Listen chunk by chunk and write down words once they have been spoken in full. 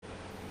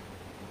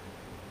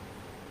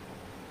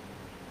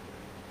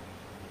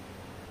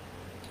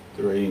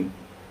3,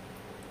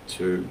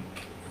 2,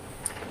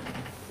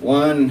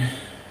 1.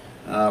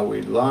 Are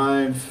we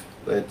live?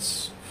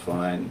 Let's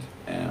find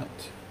out.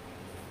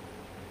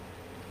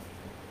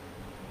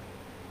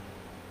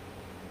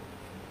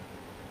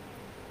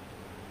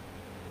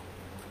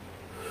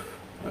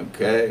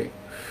 Okay,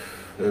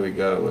 there we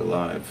go, we're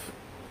live.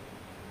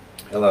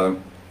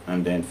 Hello,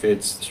 I'm Dan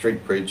Fitz, the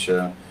Street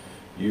Preacher.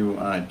 You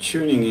are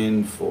tuning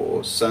in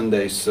for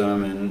Sunday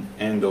Sermon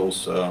and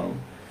also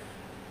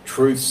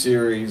Truth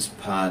Series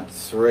Part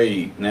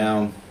 3.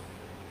 Now,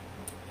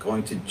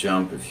 going to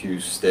jump a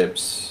few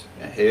steps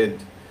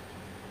ahead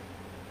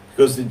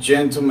because the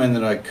gentlemen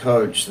that I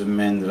coach, the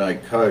men that I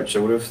coach, I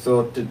would have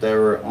thought that they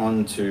were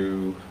on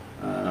to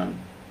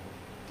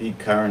the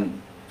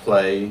current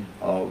play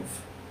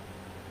of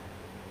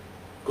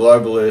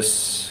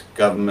globalists,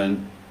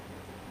 government,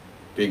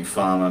 big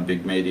pharma,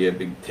 big media,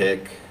 big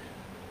tech,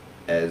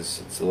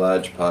 as it's a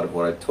large part of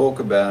what I talk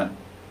about.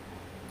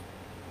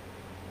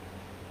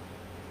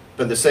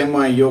 But the same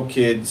way your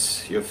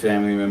kids, your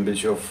family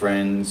members, your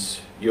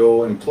friends,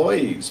 your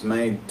employees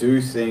may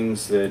do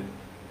things that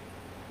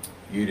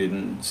you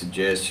didn't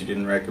suggest, you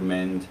didn't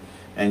recommend,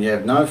 and you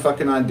have no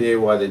fucking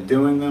idea why they're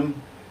doing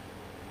them.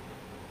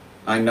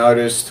 I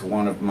noticed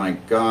one of my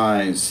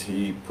guys,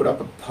 he put up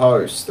a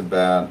post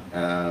about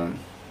a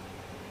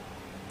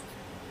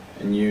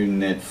new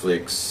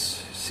Netflix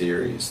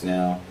series.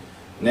 Now,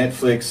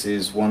 Netflix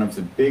is one of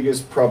the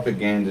biggest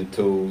propaganda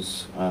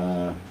tools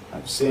I've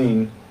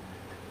seen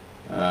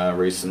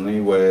recently,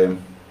 where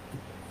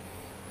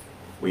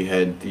we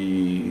had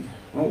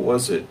what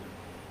was it?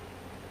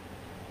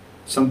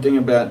 Something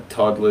about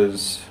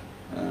toddlers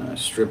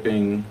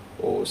stripping,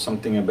 or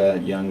something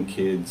about young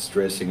kids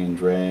dressing in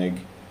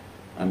drag.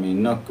 I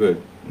mean, not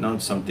good,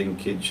 not something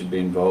kids should be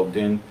involved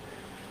in.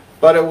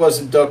 But it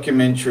was a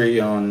documentary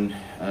on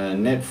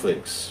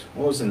Netflix.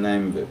 What was the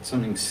name of it?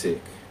 Something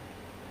sick.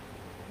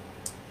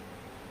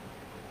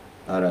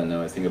 I don't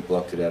know, I think I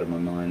blocked it out of my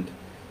mind.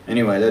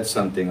 Anyway, that's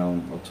something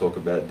I'll talk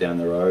about down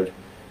the road.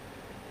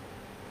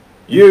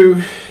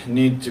 You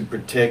need to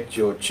protect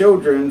your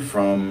children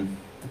from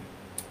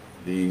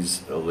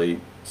these elite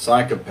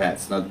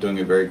psychopaths. Not doing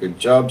a very good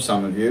job,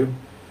 some of you,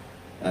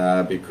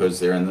 because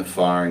they're in the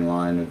firing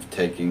line of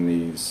taking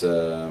these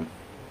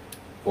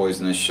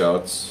poisonous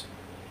shots.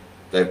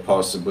 They've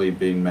possibly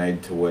been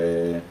made to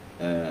wear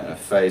a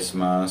face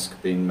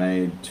mask, been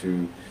made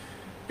to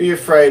be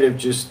afraid of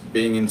just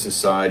being in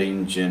society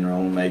in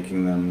general,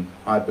 making them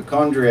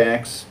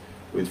hypochondriacs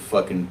with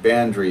fucking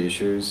boundary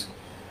issues.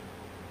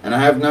 And I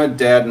have no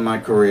doubt in my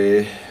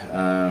career,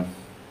 the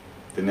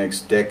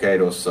next decade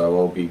or so,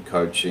 I'll be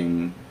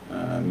coaching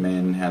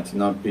men how to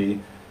not be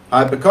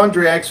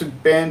hypochondriacs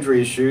with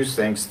boundary issues,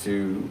 thanks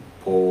to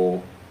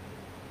poor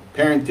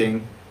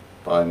parenting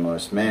by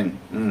most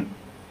men.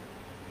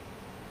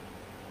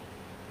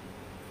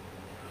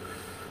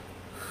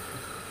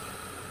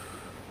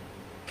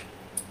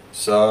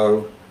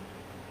 So,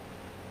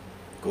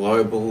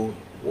 global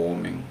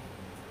warming.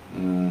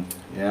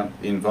 Yeah,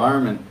 the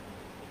environment,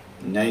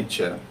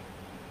 nature.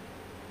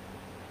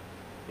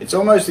 It's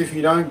almost, if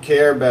you don't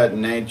care about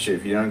nature,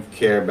 if you don't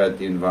care about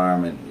the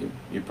environment,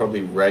 you're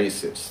probably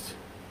racist.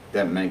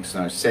 That makes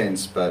no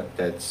sense, but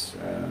that's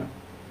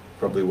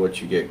probably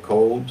what you get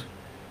called,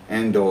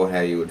 and or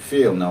how you would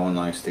feel. No one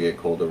likes to get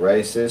called a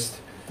racist.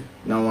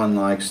 No one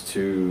likes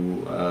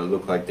to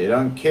look like they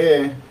don't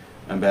care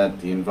about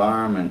the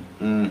environment.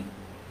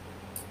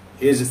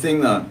 Here's the thing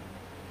though.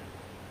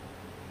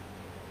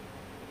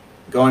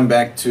 Going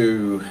back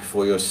to,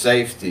 for your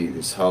safety,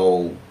 this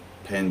whole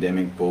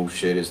pandemic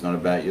bullshit is not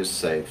about your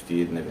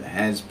safety. It never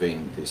has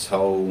been. This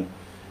whole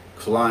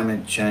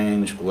climate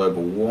change,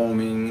 global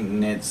warming,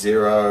 net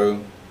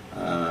zero,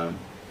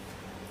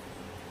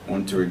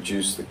 want to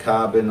reduce the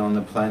carbon on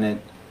the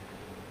planet.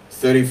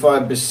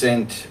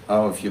 35%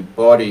 of your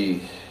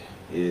body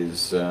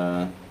is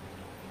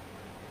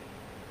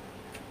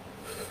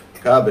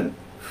carbon.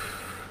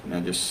 Now,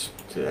 just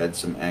to add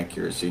some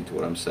accuracy to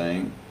what I'm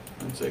saying,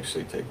 let's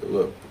actually take a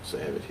look, because I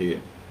have it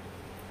here.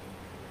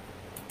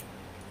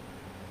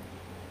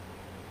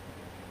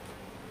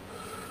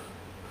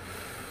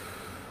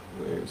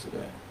 Where is it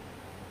at?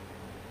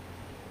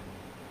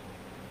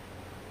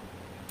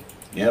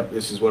 Yep,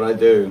 this is what I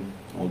do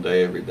all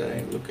day, every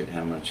day. Look at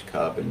how much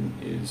carbon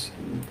is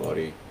in the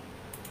body.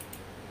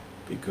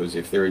 Because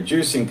if they're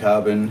reducing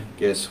carbon,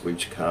 guess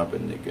which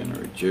carbon they're going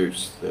to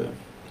reduce? The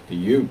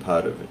you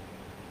part of it.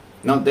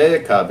 Not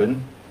their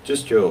carbon,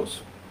 just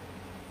yours.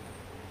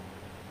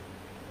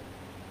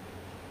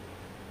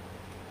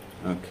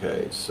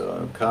 Okay,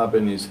 so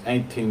carbon is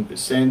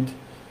 18%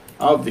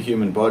 of the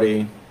human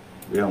body.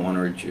 We don't want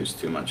to reduce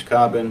too much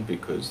carbon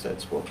because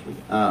that's what we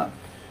are.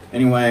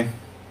 Anyway,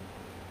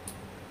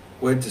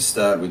 where to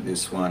start with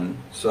this one?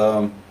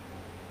 So,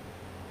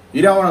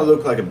 you don't want to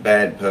look like a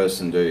bad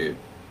person, do you?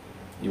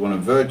 You want a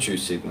virtue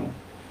signal.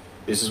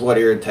 This is what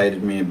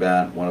irritated me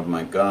about one of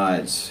my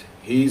guys.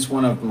 He's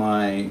one of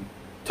my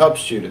top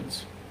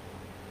students,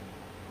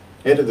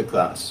 head of the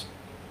class.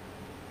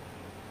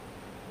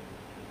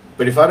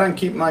 But if I don't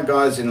keep my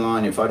guys in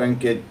line, if I don't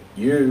get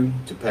you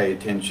to pay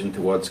attention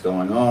to what's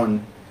going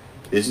on,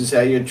 this is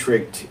how you're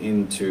tricked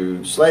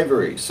into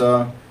slavery.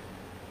 So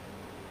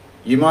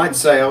you might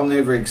say, I'll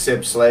never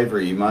accept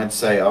slavery. You might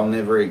say, I'll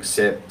never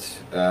accept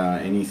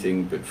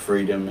anything but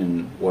freedom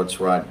and what's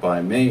right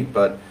by me.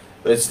 But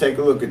let's take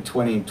a look at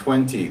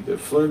 2020. The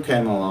flu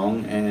came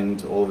along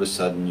and all of a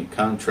sudden you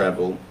can't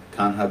travel,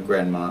 can't hug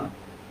grandma,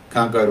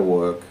 can't go to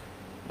work,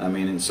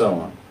 and so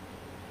on.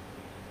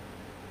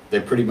 They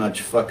pretty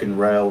much fucking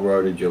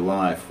railroaded your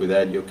life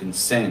without your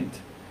consent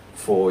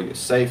for your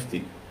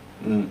safety.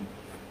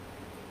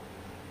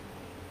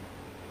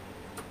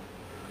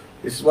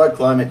 This is why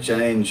climate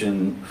change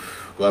and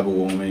global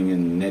warming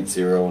and net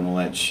zero and all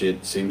that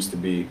shit seems to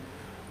be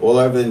all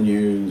over the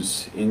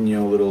news, in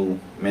your little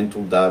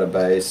mental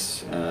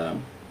database.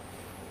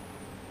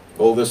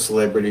 All the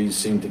celebrities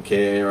seem to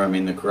care,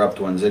 the corrupt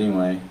ones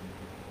anyway.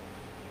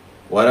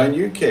 Why don't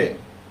you care?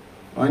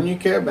 Why don't you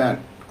care about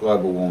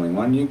global warming?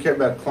 Why don't you care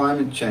about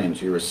climate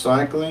change? Are you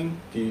recycling?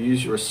 Do you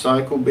use your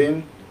recycle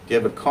bin? Do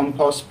you have a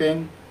compost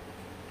bin?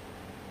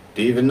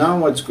 Do you even know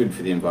what's good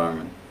for the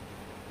environment?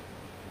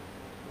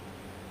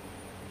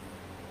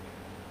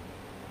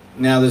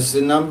 Now, there's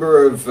a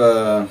number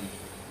of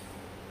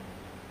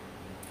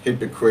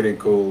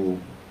hypocritical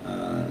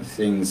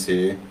things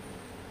here.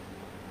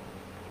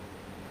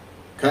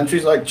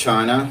 Countries like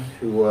China,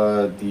 who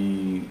are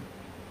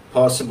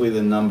possibly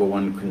the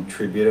 #1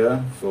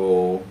 contributor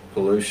for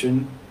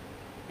pollution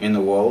in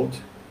the world,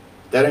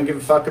 they don't give a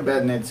fuck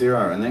about net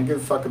zero, and they don't give a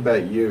fuck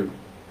about you.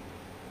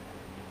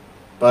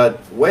 But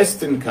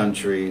Western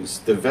countries,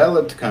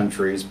 developed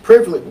countries,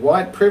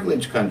 white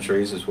privileged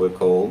countries as we're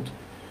called,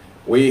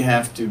 we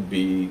have to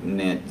be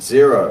net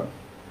zero,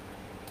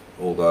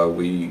 although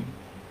we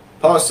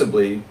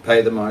possibly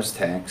pay the most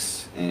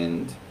tax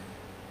and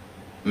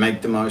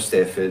make the most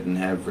effort and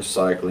have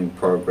recycling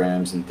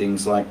programs and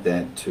things like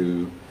that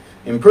to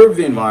improve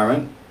the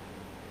environment,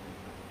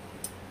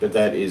 but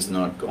that is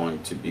not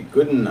going to be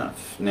good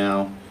enough.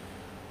 Now,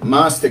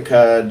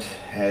 MasterCard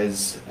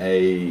has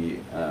a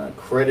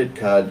credit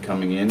card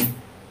coming in.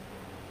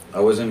 I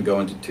wasn't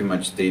going into too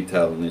much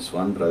detail on this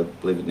one, but I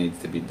believe it needs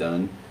to be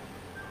done.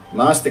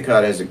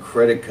 MasterCard has a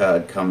credit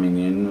card coming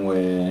in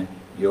where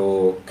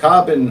your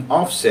carbon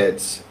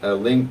offsets are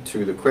linked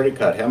to the credit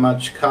card. How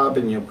much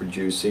carbon you're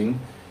producing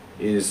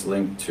is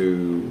linked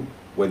to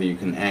whether you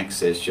can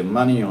access your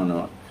money or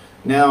not.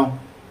 Now,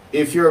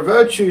 if you're a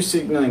virtue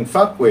signaling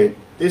fuckwit,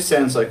 this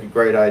sounds like a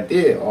great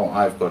idea. Oh,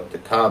 I've got the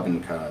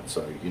carbon card,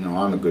 so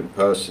I'm a good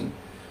person.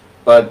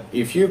 But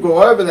if you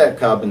go over that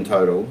carbon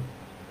total,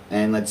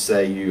 and let's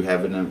say you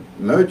have an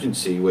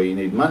emergency where you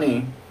need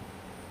money,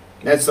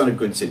 that's not a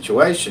good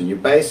situation. You're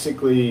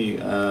basically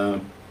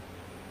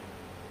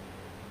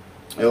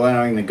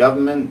allowing the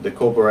government, the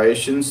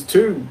corporations,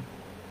 to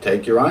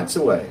take your rights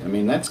away.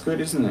 That's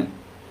good, isn't it?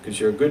 Because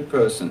you're a good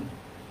person.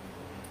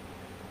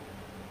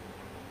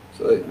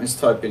 So let's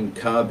type in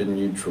carbon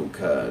neutral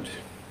card.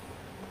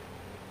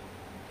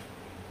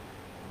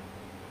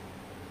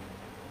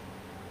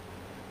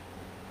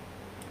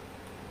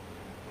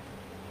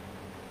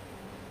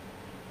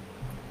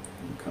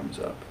 It comes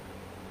up.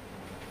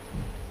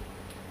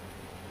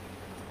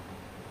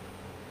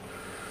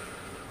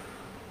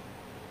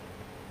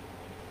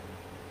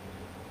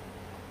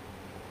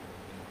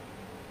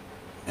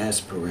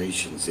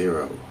 Aspiration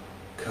Zero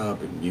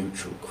carbon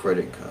neutral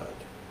credit card.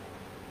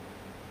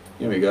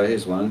 Here we go,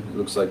 here's one. It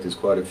looks like there's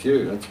quite a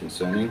few. That's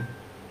concerning.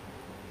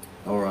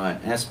 Alright,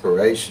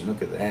 aspiration,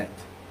 look at that.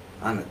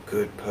 I'm a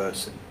good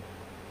person.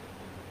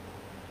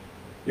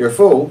 You're a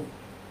fool.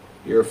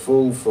 You're a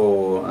fool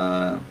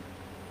for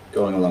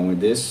going along with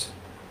this.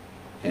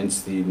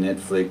 Hence the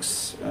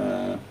Netflix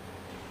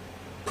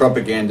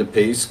propaganda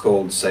piece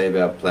called Save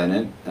Our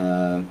Planet.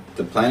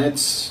 The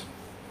planet's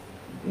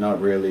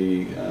not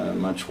really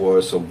much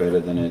worse or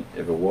better than it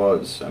ever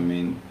was.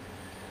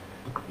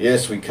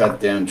 Yes, we cut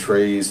down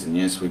trees, and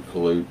yes, we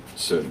pollute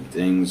certain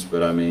things,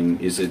 but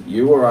is it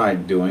you or I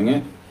doing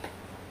it?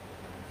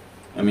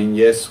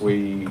 Yes,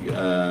 we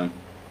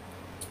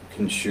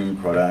consume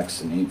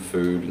products and eat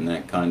food and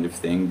that kind of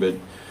thing, but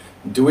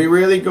do we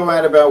really go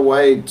out of our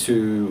way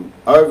to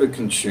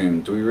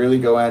overconsume? Do we really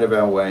go out of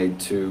our way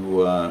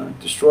to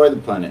destroy the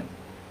planet?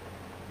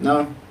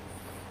 No.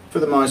 For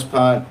the most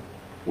part,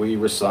 we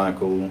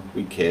recycle,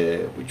 we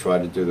care, we try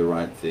to do the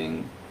right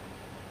thing.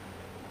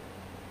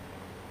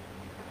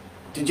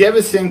 Did you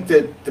ever think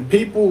that the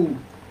people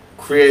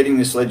creating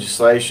this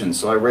legislation,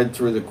 so I read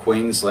through the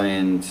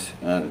Queensland's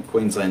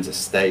a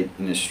state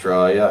in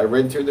Australia, I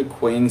read through the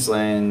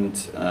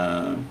Queensland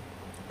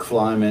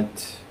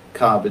climate,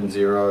 carbon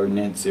zero,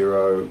 net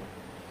zero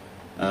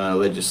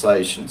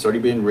legislation. It's already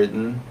been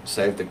written,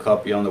 saved a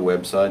copy on the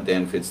website,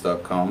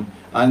 danfitz.com.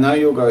 I know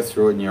you'll go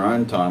through it in your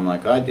own time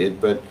like I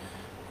did, but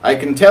I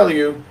can tell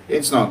you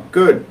it's not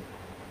good.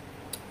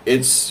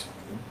 It's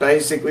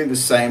basically the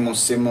same or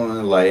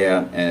similar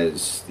layout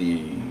as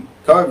the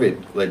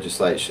COVID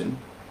legislation.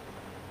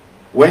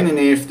 When and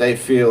if they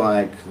feel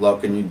like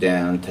locking you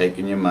down,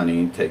 taking your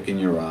money, taking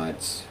your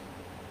rights,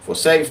 for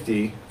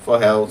safety, for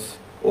health,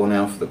 or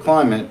now for the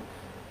climate,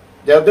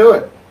 they'll do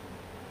it.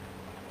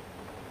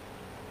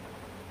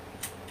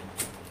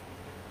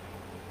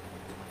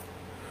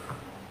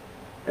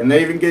 And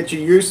they even get you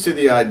used to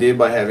the idea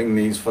by having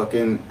these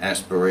fucking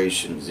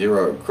aspiration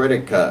zero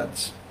credit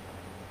cards.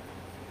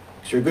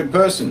 Because you're a good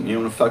person, you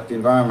don't want to fuck the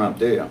environment up,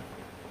 do you?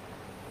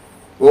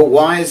 Well,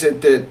 why is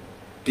it that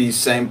these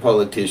same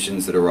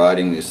politicians that are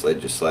writing this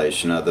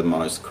legislation are the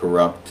most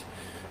corrupt,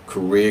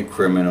 career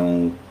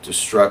criminal,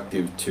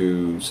 destructive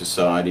to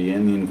society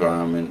and the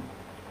environment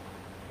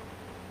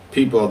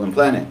people on the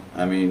planet?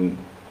 I mean,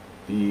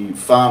 the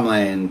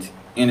farmland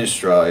in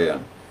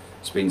Australia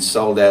has been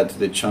sold out to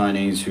the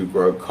Chinese who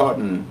grow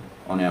cotton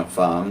on our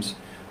farms,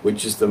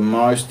 which is the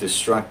most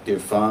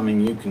destructive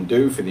farming you can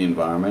do for the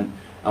environment.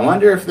 I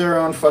wonder if they're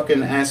on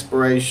fucking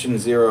aspiration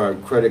zero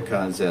credit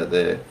cards out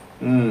there.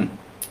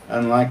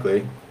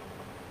 Unlikely.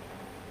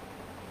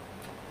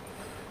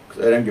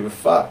 Because they don't give a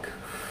fuck.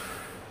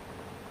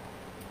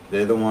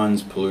 They're the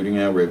ones polluting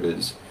our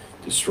rivers,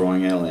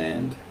 destroying our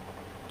land,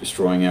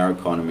 destroying our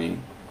economy.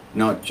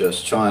 Not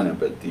just China,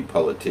 but the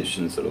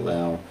politicians that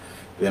allow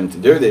them to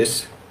do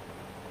this.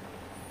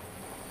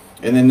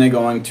 And then they're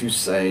going to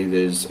say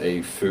there's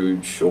a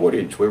food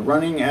shortage. We're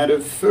running out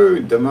of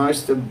food. The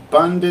most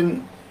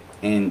abundant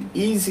and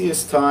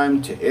easiest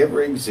time to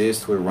ever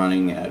exist, we're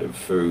running out of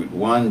food.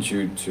 One,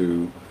 due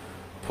to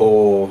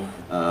poor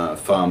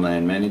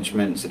farmland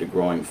management instead of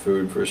growing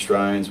food for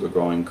Australians. We're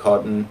growing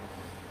cotton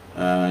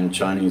in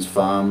Chinese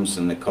farms,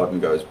 and the cotton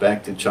goes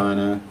back to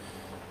China.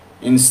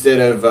 Instead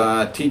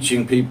of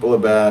teaching people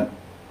about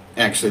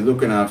actually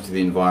looking after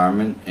the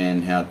environment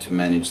and how to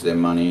manage their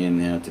money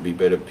and how to be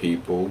better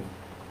people,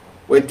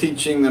 we're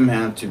teaching them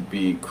how to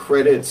be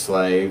credit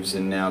slaves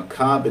and now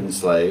carbon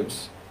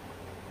slaves,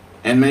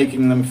 and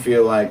making them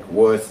feel like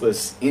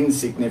worthless,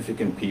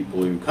 insignificant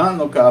people who can't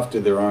look after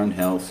their own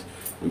health,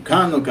 who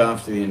can't look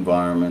after the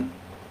environment.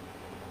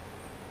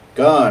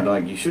 God,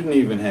 like, you shouldn't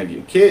even have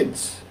your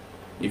kids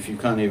if you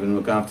can't even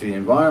look after the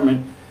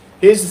environment.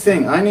 Here's the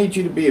thing, I need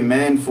you to be a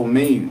man for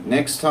me.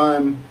 Next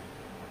time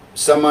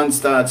someone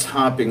starts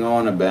harping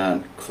on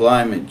about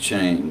climate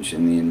change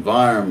and the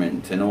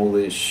environment and all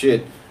this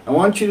shit, I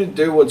want you to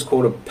do what's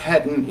called a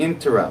pattern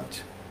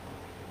interrupt.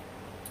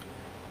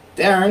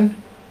 Darren,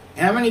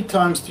 how many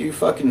times do you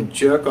fucking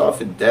jerk off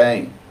a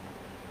day?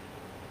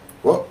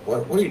 What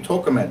are you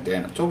talking about,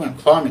 Darren? I'm talking about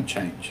climate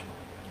change.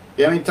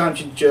 How many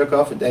times you jerk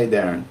off a day,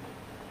 Darren?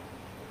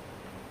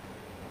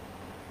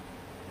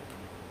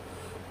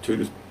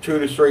 2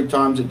 to 3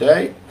 times a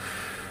day?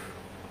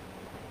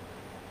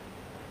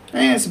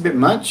 Hey, that's a bit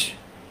much.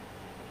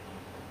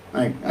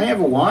 Like, I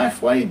have a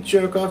wife. Why do you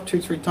jerk off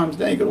 2-3 times a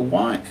day? You got a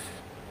wife.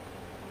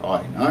 Oh,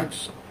 you know,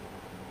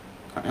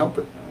 can't help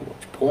it. I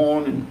watch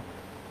porn. And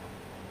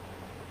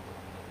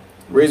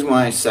the reason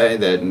why I say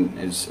that, and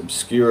as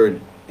obscure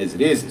as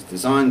it is, it's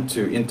designed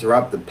to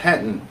interrupt the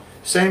pattern.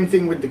 Same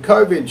thing with the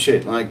COVID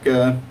shit. Like,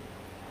 I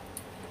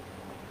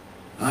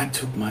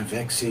took my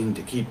vaccine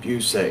to keep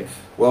you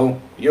safe. Well,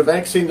 your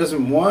vaccine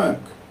doesn't work.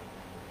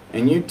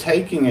 And you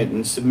taking it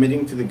and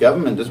submitting to the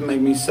government doesn't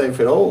make me safe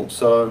at all.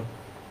 So, it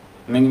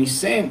doesn't make any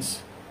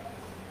sense.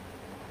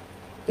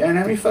 Darren,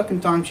 how many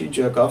fucking times you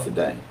jerk off a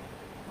day?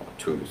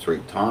 2 to 3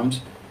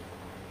 times.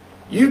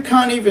 You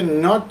can't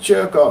even not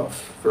jerk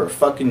off for a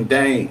fucking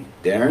day,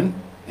 Darren.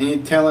 And you're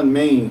telling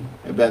me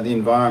about the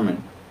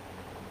environment.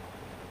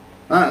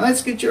 Alright,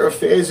 let's get your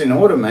affairs in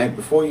order, mate,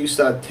 before you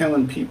start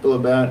telling people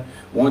about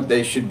what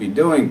they should be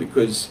doing.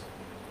 Because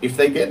if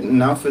they get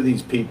enough of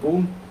these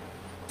people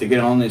to get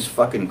on this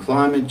fucking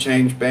climate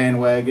change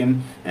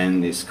bandwagon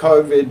and this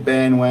COVID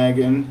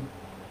bandwagon,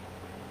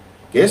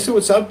 guess who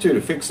it's up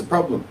to fix the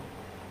problem?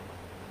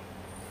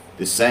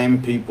 The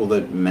same people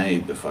that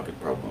made the fucking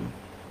problem.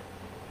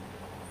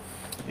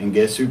 And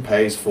guess who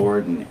pays for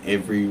it in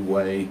every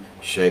way,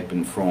 shape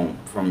and form?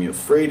 From your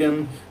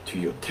freedom, to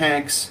your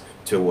tax,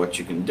 to what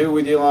you can do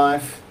with your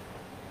life.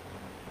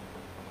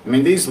 I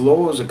mean, these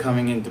laws are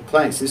coming into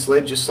place. This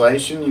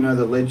legislation, you know,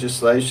 the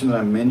legislation that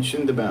I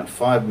mentioned about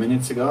 5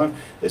 minutes ago,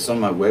 that's on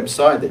my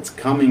website, that's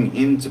coming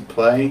into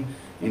play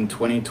in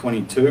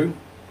 2022.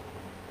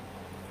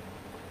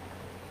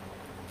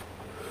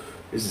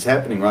 This is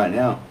happening right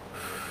now.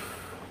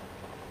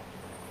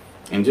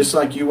 And just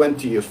like you went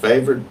to your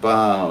favorite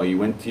bar or you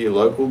went to your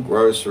local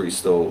grocery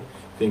store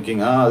thinking,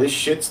 this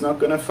shit's not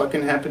gonna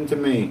fucking happen to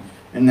me.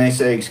 And they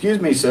say,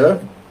 excuse me,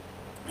 sir.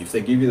 If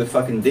they give you the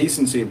fucking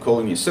decency of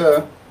calling you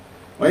sir,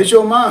 where's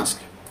your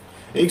mask?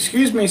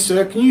 Excuse me,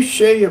 sir, can you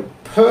share your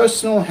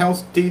personal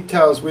health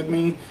details with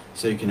me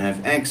so you can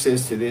have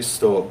access to this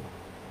store?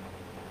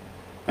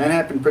 That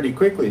happened pretty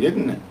quickly,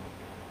 didn't it?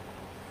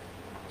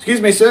 Excuse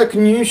me, sir,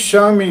 can you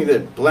show me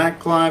that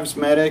Black Lives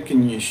Matter?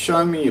 Can you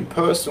show me your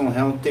personal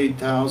health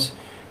details?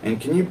 And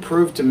can you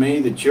prove to me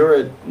that you're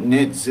at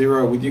net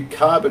zero with your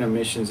carbon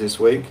emissions this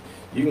week?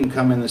 You can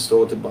come in the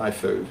store to buy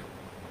food.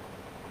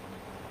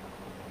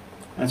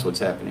 That's what's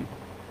happening.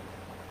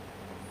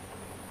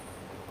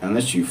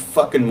 unless you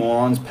fucking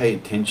morons pay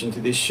attention to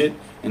this shit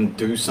and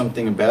do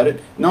something about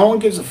it. No one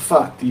gives a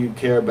fuck that you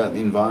care about the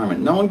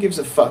environment. No one gives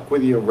a fuck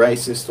whether you're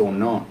racist or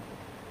not.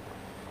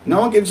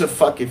 No one gives a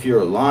fuck if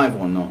you're alive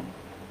or not.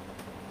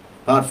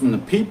 Apart from the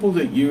people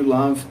that you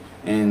love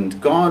and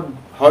God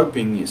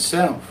hoping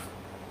yourself.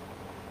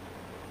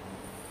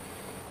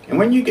 And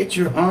when you get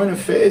your own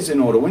affairs in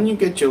order, when you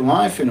get your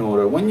life in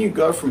order, when you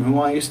go from who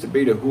I used to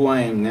be to who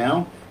I am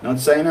now, not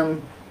saying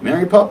I'm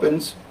Mary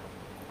Poppins,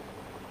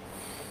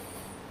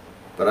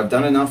 but I've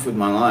done enough with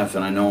my life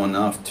and I know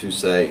enough to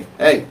say,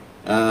 hey,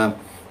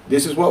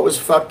 this is what was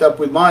fucked up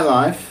with my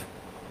life.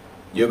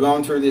 You're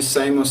going through this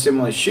same or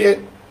similar shit.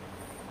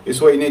 This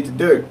is what you need to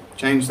do.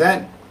 Change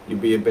that, you'll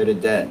be a better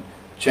dad.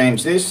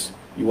 Change this,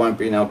 you won't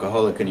be an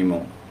alcoholic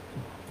anymore.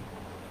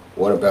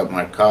 What about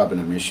my carbon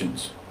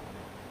emissions?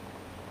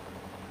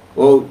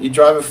 Well, you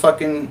drive a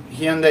fucking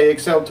Hyundai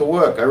Excel to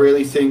work. I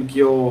really think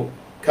your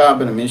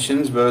carbon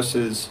emissions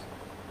versus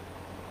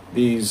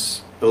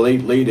these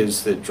elite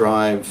leaders that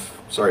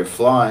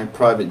fly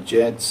private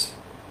jets,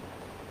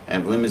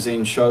 have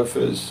limousine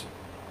chauffeurs,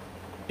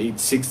 eat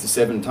 6 to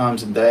 7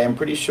 times a day. I'm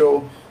pretty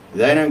sure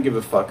they don't give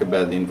a fuck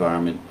about the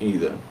environment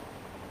either.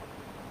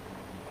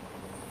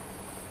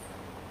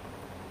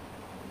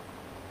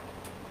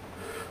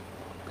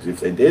 Because if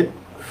they did,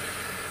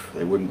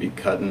 they wouldn't be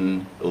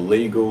cutting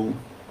illegal,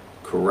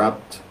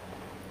 corrupt,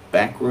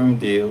 backroom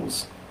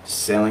deals,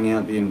 selling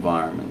out the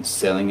environment,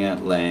 selling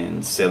out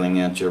land, selling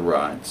out your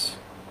rights.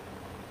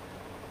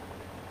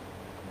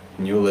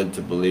 And you're led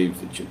to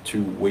believe that you're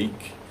too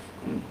weak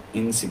and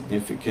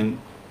insignificant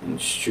and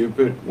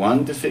stupid.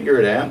 1, to figure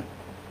it out.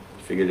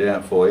 Figured it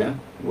out for you.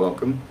 You're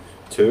welcome.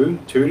 2,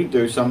 to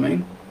do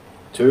something.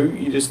 2,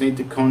 you just need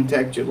to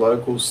contact your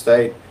local,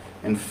 state,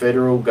 and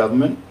federal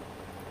government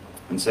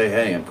and say,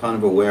 hey, I'm kind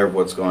of aware of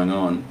what's going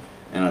on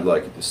and I'd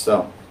like it to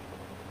stop.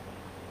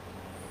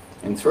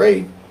 And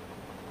 3,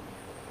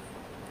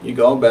 you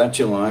go about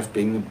your life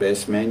being the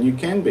best man you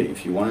can be.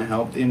 If you want to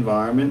help the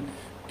environment,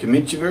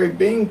 commit your very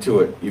being to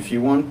it. If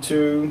you want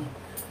to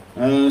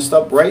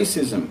stop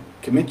racism,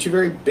 commit your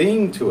very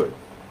being to it.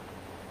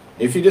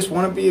 If you just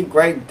want to be a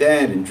great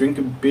dad and drink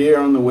a beer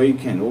on the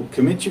weekend, well,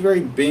 commit your very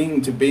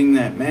being to being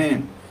that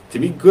man. To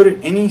be good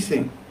at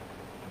anything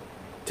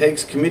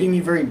takes committing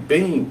your very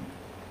being.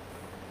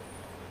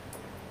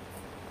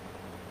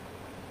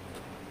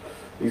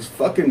 These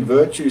fucking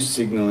virtue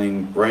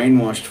signaling,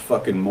 brainwashed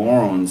fucking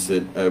morons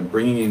that are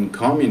bringing in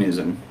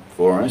communism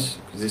for us,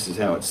 because this is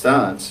how it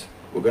starts.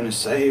 We're going to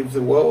save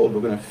the world.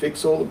 We're going to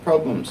fix all the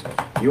problems.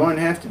 You won't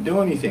have to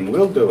do anything.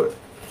 We'll do it.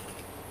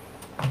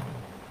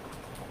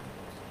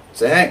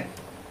 Say, hey,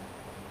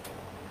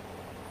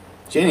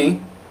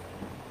 Jenny,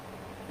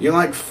 you're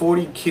like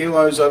 40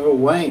 kilos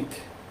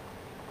overweight.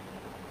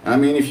 I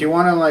mean, if you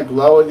want to like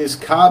lower this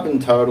carbon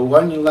total,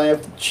 why don't you lay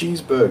off the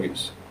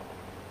cheeseburgers?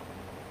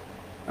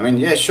 I mean,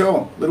 yeah,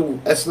 sure,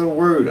 that's a little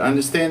rude, I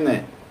understand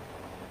that.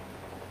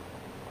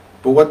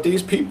 But what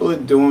these people are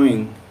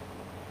doing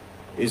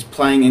is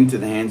playing into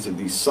the hands of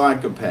these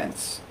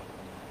psychopaths.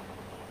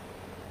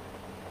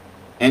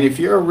 And if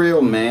you're a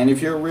real man,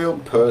 if you're a real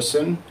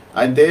person,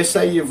 I dare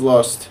say you've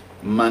lost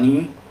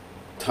money,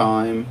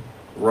 time,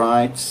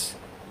 rights,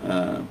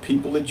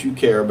 people that you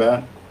care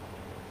about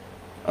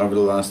over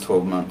the last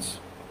 12 months.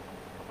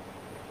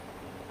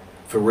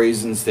 For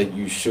reasons that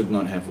you should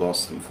not have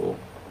lost them for.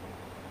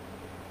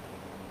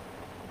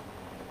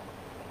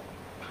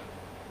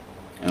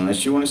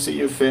 Unless you want to see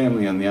your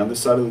family on the other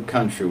side of the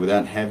country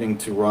without having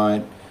to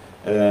write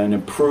an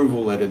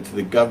approval letter to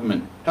the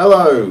government.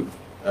 Hello,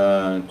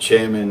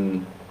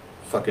 Chairman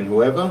fucking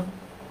whoever.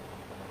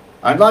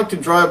 I'd like to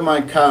drive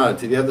my car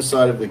to the other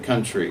side of the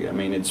country. I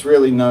mean, it's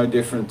really no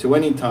different to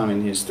any time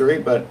in history,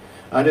 but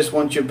I just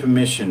want your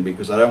permission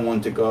because I don't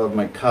want to go over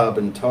my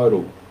carbon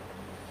total.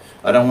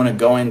 I don't want to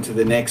go into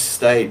the next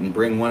state and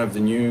bring one of the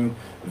new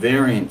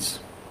variants.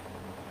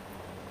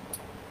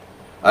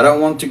 I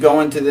don't want to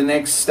go into the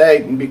next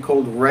state and be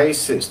called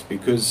racist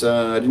because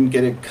I didn't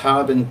get a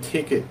carbon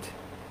ticket.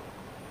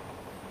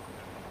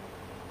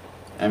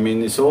 I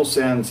mean, this all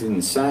sounds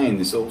insane.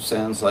 This all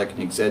sounds like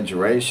an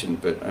exaggeration,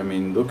 but I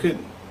mean, look at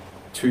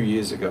 2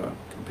 years ago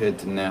compared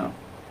to now.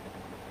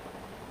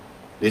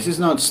 This is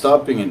not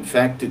stopping. In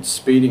fact, it's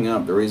speeding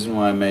up. The reason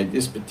why I made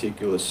this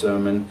particular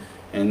sermon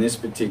and this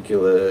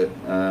particular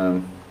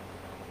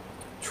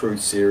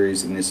truth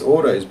series in this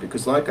order is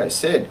because, like I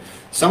said,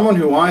 someone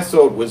who I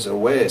thought was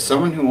aware,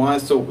 someone who I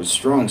thought was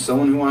strong,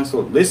 someone who I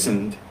thought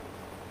listened,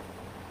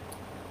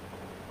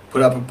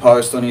 put up a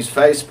post on his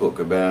Facebook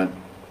about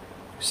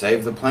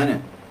save the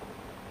planet.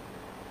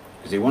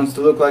 Because he wants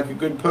to look like a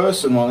good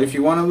person. Well, if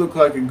you want to look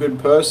like a good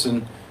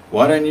person,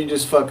 why don't you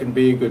just fucking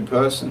be a good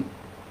person?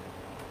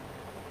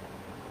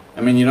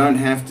 I mean, you don't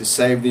have to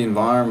save the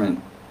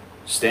environment,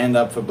 stand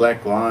up for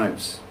black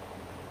lives,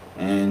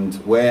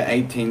 and wear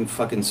 18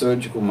 fucking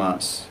surgical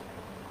masks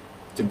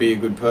to be a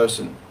good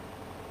person.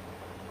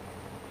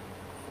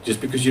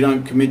 Just because you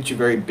don't commit your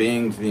very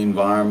being to the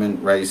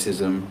environment,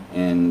 racism,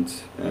 and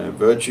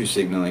virtue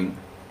signaling,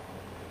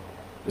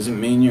 Doesn't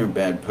mean you're a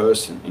bad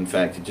person. In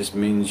fact, it just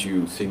means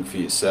you think for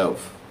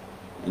yourself.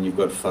 And you've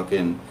got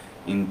fucking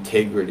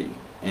integrity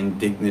and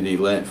dignity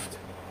left.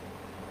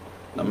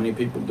 Not many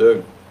people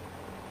do.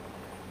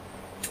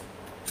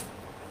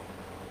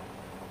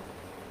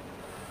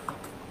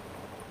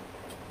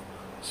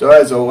 So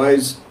as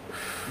always,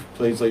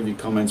 please leave your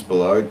comments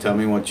below. Tell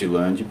me what you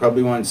learned. You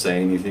probably won't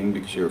say anything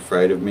because you're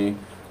afraid of me,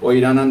 or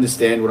you don't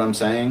understand what I'm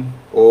saying,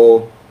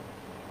 or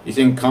you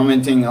think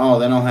commenting, oh,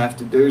 then I'll have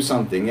to do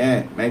something.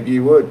 Yeah, maybe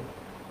you would.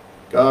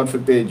 God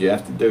forbid you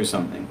have to do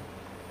something.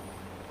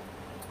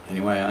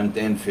 Anyway, I'm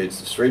Dan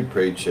Fitz, the Street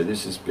Preacher.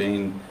 This has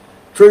been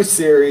Truth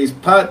Series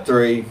Part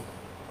 3.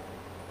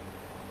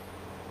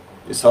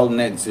 This whole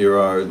net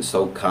zero, this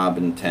whole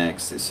carbon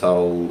tax, this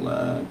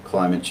whole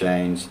climate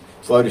change,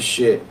 it's a load of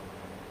shit.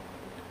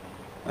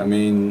 I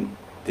mean,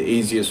 the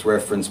easiest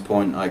reference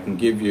point I can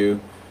give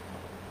you,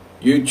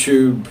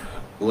 YouTube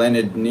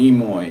Leonard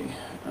Nimoy,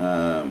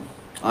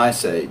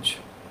 Ice Age.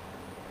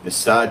 The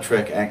Star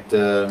Trek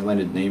actor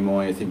Leonard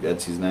Nimoy, I think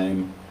that's his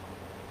name.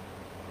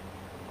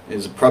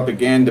 There's a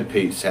propaganda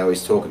piece, how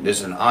he's talking,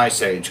 there's an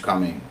ice age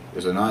coming.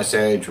 There's an ice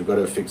age, we've got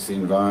to fix the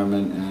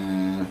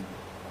environment.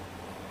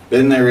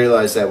 Then they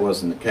realised that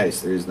wasn't the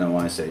case. There is no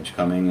ice age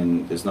coming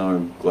and there's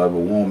no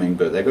global warming,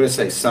 but they've got to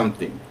say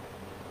something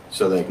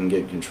so they can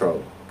get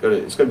control.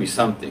 It's got to be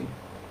something.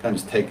 Can't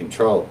just take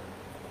control.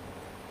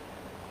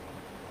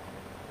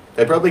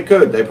 They probably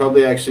could. They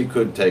probably actually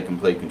could take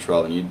complete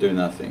control and you'd do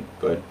nothing,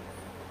 but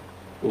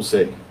we'll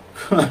see.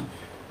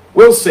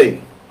 We'll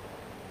see.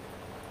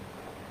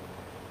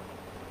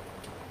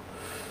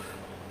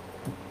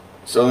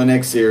 So the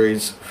next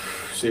series,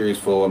 Series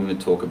 4, I'm going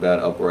to talk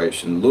about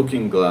Operation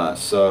Looking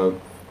Glass. So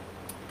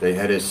they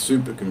had a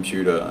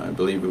supercomputer, I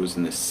believe it was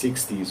in the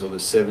 60s or the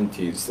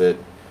 70s, that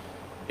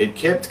it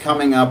kept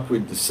coming up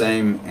with the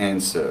same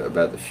answer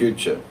about the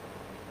future.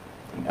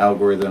 An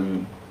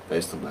algorithm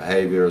based on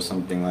behavior or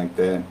something like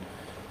that.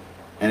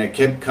 And it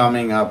kept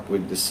coming up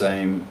with the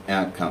same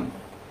outcome,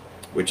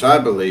 which I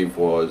believe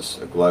was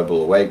a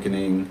global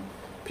awakening,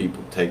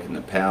 people taking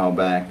the power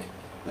back,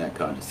 that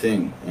kind of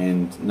thing.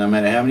 And no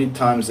matter how many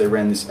times they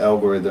ran this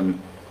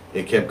algorithm,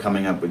 it kept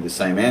coming up with the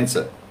same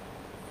answer.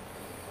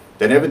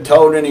 They never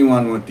told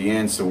anyone what the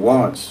answer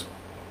was.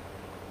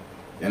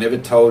 They never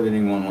told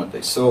anyone what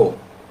they saw.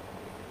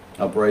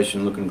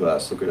 Operation Looking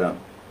Glass, look it up.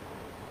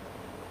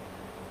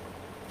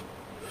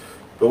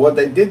 But what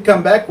they did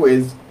come back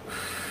with,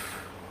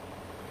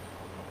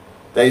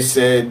 they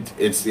said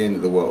it's the end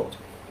of the world.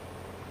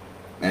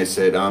 They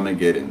said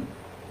Armageddon,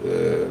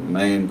 the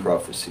Mayan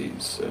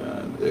prophecies,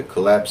 the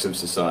collapse of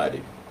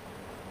society.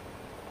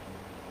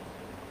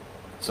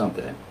 It's not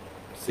that.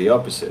 It's the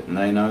opposite, and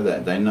they know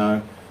that. They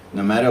know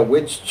no matter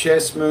which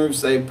chess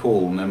moves they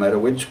pull, no matter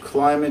which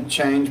climate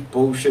change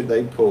bullshit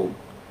they pull,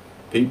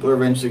 people are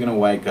eventually going to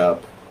wake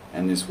up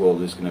and this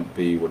world is going to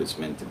be what it's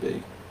meant to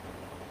be.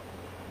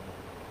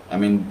 I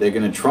mean, they're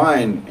going to try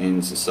and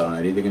end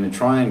society, they're going to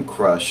try and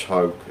crush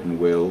hope and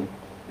will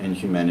and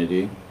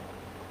humanity.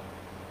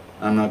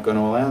 I'm not going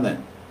to allow that.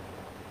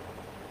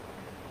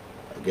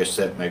 I guess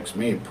that makes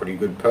me a pretty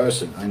good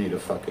person. I need a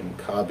fucking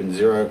carbon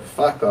zero.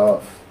 Fuck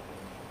off.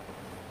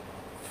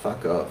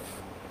 Fuck off.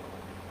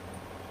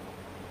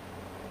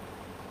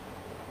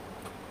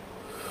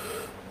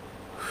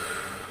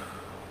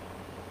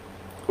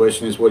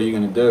 Question is, what are you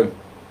going to do?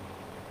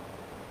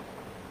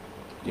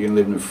 You're going to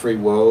live in a free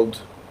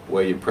world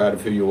where you're proud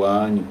of who you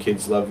are and your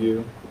kids love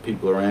you, the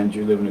people around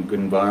you live in a good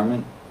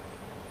environment?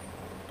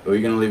 Or are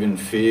you going to live in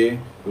fear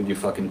with your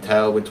fucking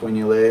tail between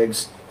your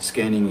legs,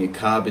 scanning your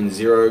carbon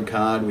zero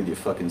card with your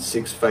fucking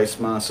 6 face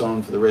masks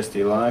on for the rest of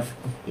your life?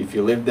 If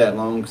you live that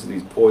long because of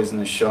these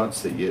poisonous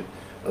shots that you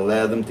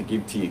allow them to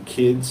give to your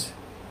kids,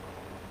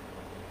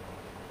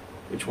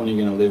 which one are you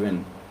going to live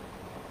in?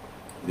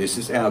 This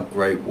is our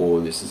Great War.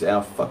 This is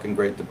our fucking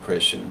Great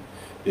Depression.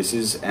 This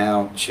is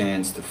our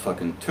chance to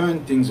fucking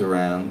turn things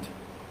around.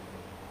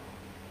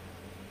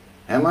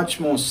 How much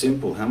more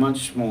simple, how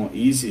much more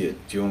easier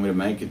do you want me to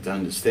make it to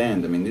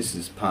understand? I mean, this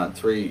is part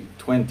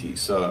 320,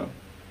 so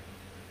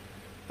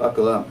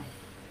buckle up.